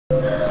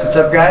What's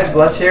up guys,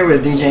 Bless here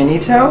with DJ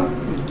Nito.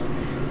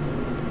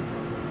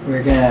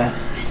 We're gonna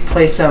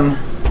play some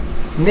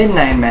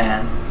Midnight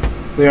Man.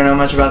 We don't know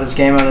much about this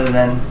game other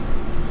than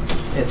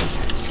it's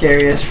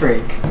scary as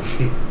freak.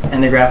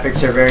 And the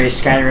graphics are very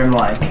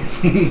Skyrim-like.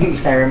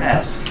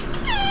 Skyrim-esque.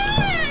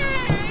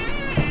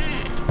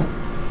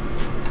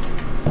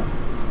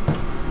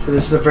 So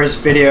this is the first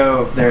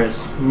video of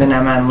there's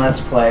Midnight Man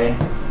Let's Play.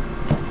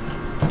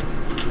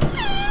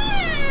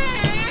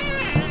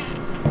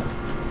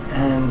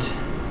 And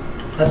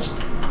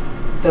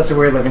that's a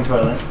weird looking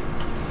toilet.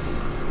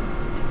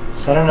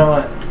 So I don't know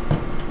what.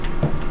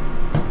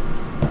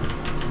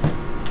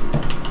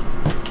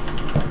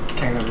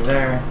 Can't go through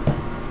there.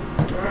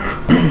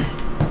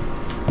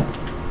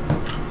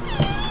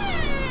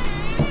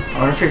 I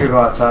wonder if you could go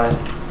outside.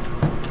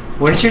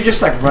 Wouldn't you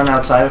just like run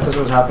outside if this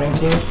was happening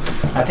to you?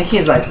 I think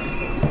he's like.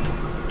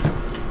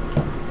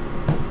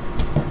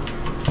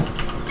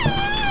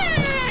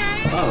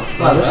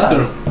 Oh, this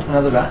has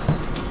another bath.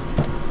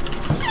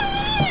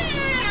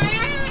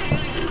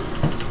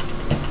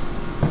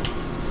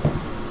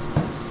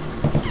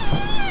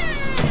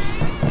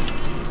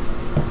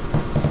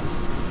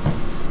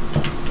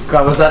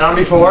 God, was that on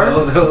before?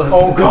 No, that wasn't.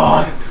 Oh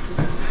God!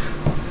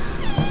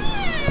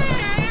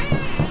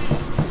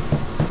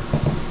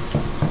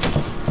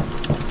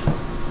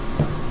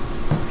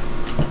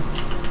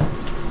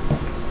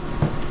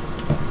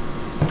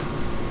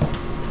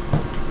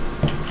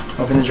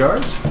 Open the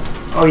drawers?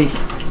 Oh, you.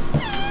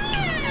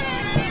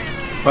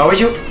 Why would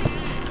you?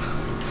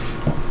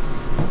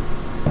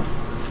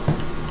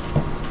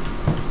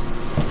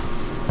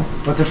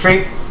 What the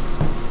freak?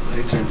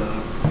 Light turned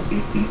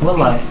off. What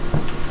light?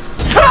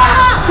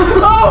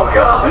 Oh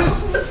God!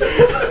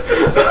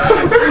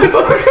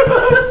 Oh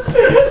God!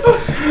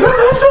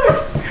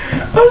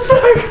 I'm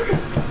stuck!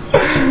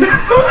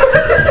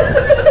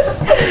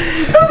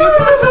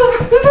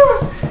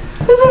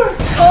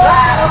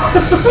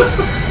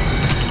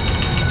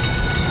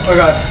 Oh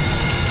God!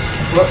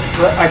 What?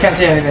 I can't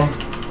see anything.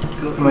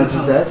 Am I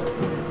just dead?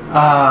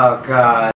 Oh God!